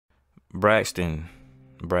Braxton,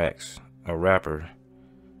 Brax, a rapper,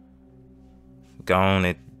 gone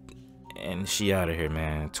it, and she out of here,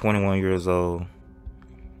 man. 21 years old.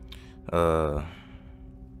 Uh,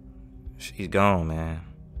 she's gone, man.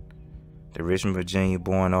 The Richmond, Virginia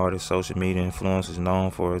born artist, social media influencer, is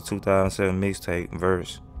known for her 2007 mixtape,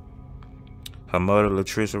 Verse. Her mother,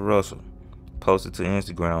 Latricia Russell, posted to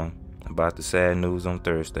Instagram about the sad news on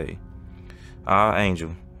Thursday. Our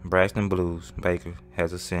angel, Braxton Blues Baker,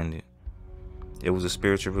 has ascended. It was a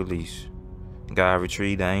spiritual release. God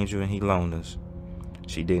retrieved the angel and he loaned us.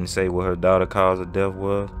 She didn't say what her daughter's cause of death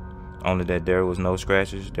was, only that there was no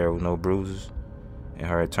scratches, there was no bruises, and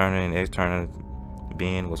her eternal and external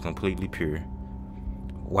being was completely pure.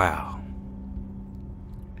 Wow.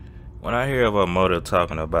 When I hear of her mother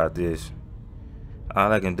talking about this,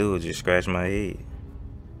 all I can do is just scratch my head.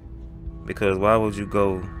 Because why would you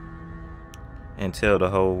go and tell the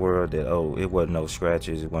whole world that, oh, it wasn't no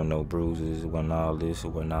scratches, it wasn't no bruises, it wasn't all this, it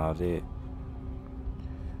wasn't all that?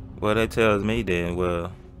 Well, that tells me then,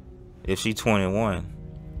 well, if she 21,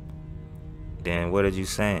 then what are you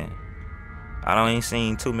saying? I don't ain't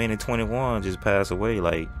seen too many 21 just pass away,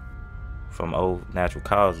 like, from old natural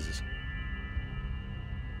causes.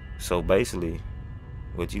 So basically,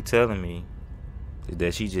 what you telling me is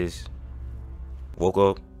that she just woke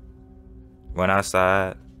up, went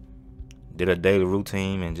outside, did her daily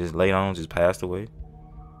routine, and just laid on, just passed away.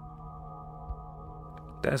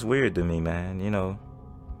 That's weird to me, man. You know,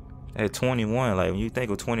 at 21, like when you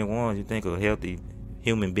think of 21, you think of healthy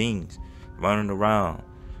human beings running around,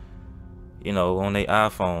 you know, on their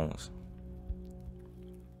iPhones.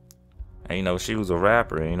 And you know, she was a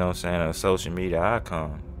rapper, you know what I'm saying, a social media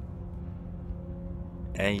icon.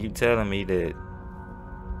 And you telling me that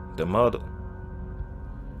the mother,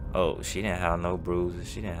 oh, she didn't have no bruises,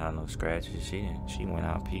 she didn't have no scratches, she went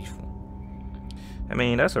out peaceful. I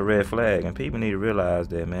mean, that's a red flag, and people need to realize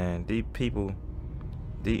that, man. These people,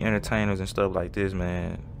 these entertainers and stuff like this,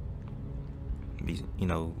 man, you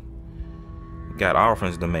know, got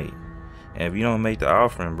offerings to make. And if you don't make the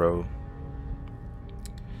offering, bro,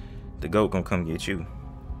 the GOAT gonna come get you.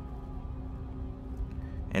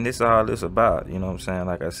 And this is all this about, you know what I'm saying?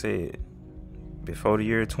 Like I said, before the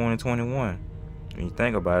year 2021, when you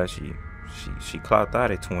think about it, she clocked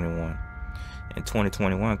out at 21, and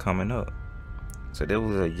 2021 coming up. So there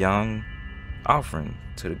was a young offering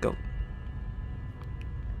to the GOAT.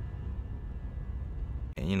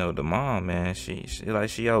 And you know, the mom, man, she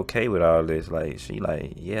okay with all this. Like, she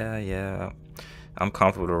like, yeah, I'm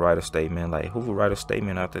comfortable to write a statement. Like, who would write a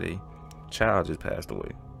statement after the child just passed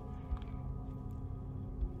away?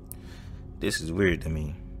 This is weird to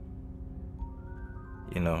me,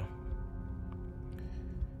 you know.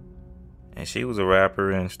 And she was a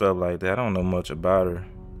rapper and stuff like that. I don't know much about her.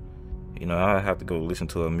 You know, I have to go listen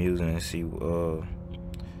to her music and see.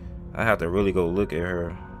 I have to really go look at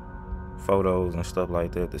her photos and stuff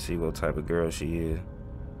like that to see what type of girl she is.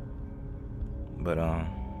 But I'm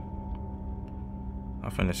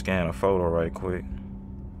finna scan a photo right quick.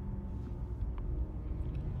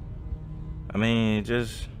 I mean, it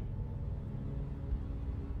just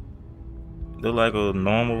look like a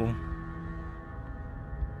normal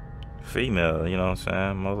female, you know what I'm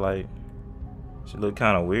saying? More like, she look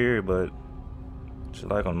kind of weird, but she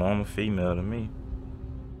like a normal female to me.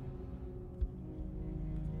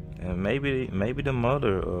 And maybe the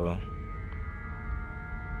mother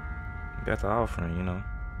got the offering, you know.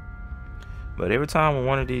 But every time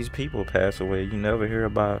one of these people pass away, you never hear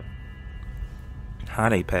about how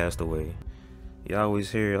they passed away. You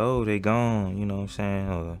always hear, oh, they gone, you know what I'm saying?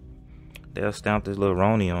 Or they'll stamp this little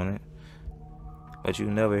Roni on it. But you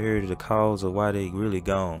never hear the cause of why they really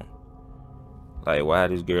gone. Like, why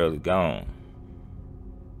this girl is gone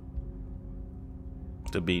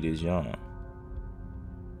to be this young.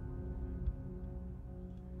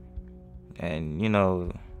 And you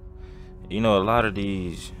know, a lot of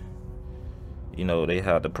these, you know, they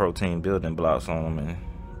have the protein building blocks on them, and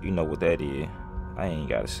you know what that is. I ain't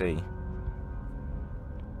gotta say.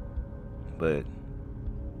 But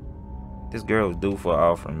this girl was due for an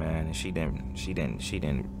offering, man, and she didn't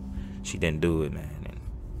do it, man. And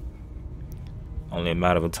only a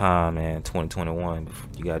matter of time, man. 2021,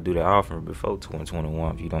 you gotta do the offering before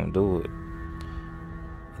 2021. If you don't do it,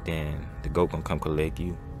 then the GOAT gonna come collect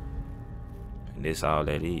you. And that's all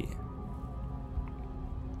that is.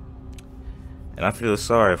 And I feel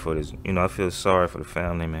sorry for this. You know, I feel sorry for the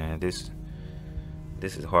family, man. This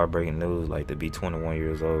is heartbreaking news. Like, to be 21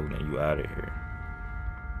 years old and you out of here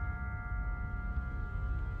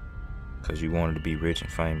because you wanted to be rich and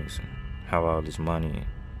famous and have all this money and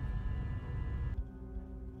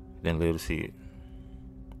then live to see it.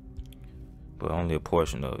 but only a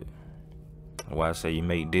portion of it. Why I say you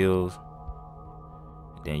make deals,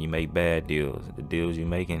 then you make bad deals. The deals you're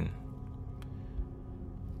making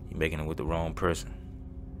it with the wrong person.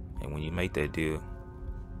 And when you make that deal,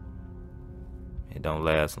 it don't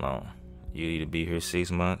last long. You either be here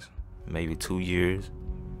 6 months, maybe 2 years,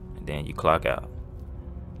 and then you clock out.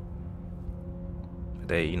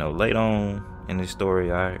 They, later on in this story,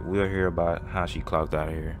 we'll hear about how she clocked out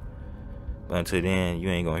of here. But until then, you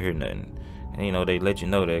ain't gonna hear nothing. And they let you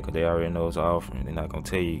know that because they already know it's an offering. They're not gonna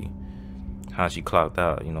tell you how she clocked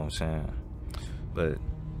out, you know what I'm saying? But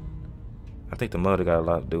I think the mother got a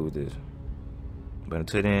lot to do with this. But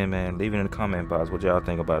until then, man, leave it in the comment box what y'all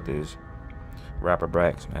think about this rapper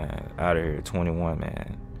Brax, man. Out of here, 21,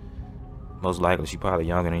 man. Most likely she probably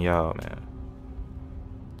younger than y'all, man.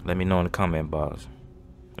 Let me know in the comment box.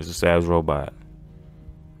 It's a Savage Robot.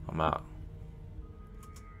 I'm out.